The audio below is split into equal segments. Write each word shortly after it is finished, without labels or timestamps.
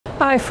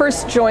I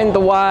first joined the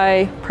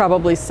Y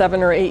probably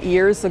 7 or 8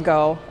 years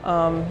ago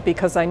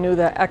because I knew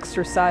that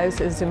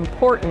exercise is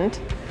important,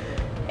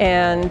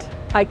 and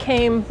I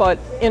came but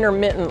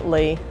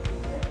intermittently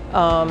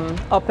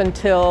up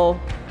until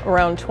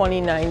around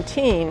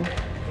 2019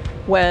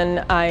 when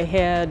I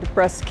had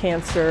breast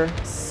cancer.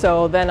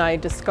 So then I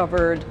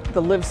discovered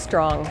the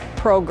LIVESTRONG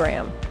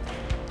program,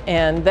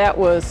 and that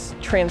was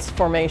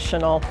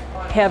transformational.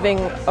 Having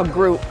a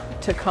group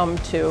to come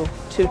to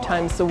 2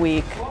 times a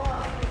week,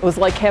 it was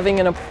like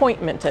having an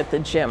appointment at the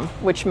gym,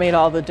 which made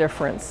all the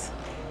difference.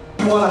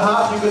 If you want to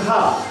hop, you can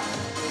hop.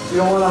 If you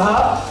don't want to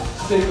hop,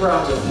 stay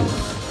grounded.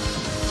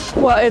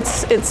 Well,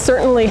 it's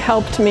certainly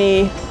helped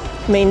me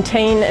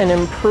maintain and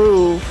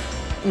improve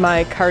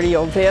my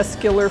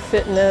cardiovascular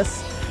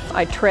fitness.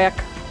 I track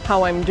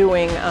how I'm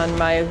doing on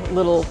my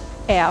little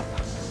app,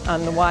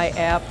 on the Y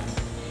app,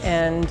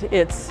 and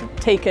it's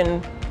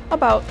taken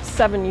about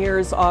 7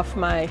 years off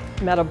my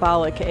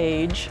metabolic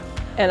age.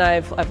 And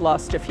I've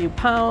lost a few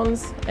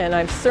pounds, and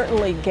I've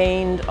certainly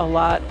gained a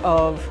lot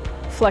of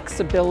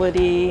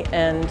flexibility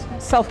and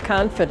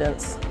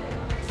self-confidence.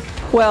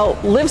 Well,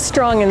 live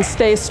strong and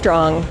stay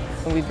strong.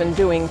 We've been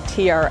doing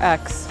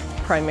TRX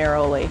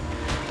primarily.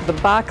 The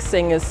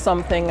boxing is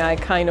something I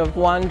kind of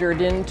wandered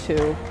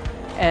into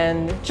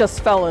and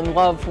just fell in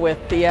love with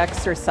the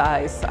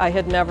exercise. I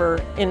had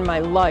never in my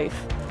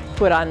life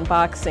put on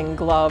boxing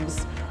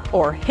gloves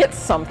or hit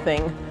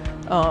something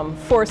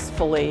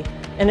forcefully.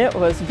 And it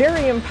was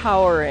very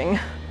empowering.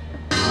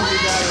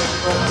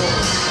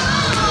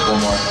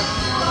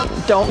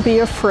 Don't be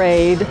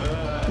afraid.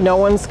 No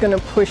one's going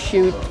to push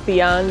you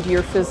beyond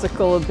your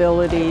physical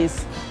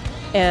abilities,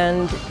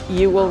 and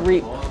you will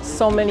reap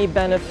so many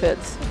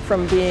benefits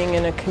from being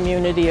in a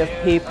community of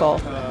people.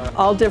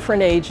 All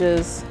different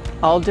ages,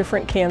 all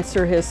different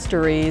cancer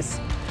histories.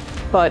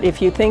 But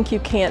if you think you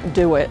can't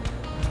do it,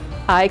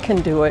 I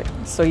can do it,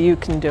 so you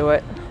can do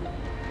it.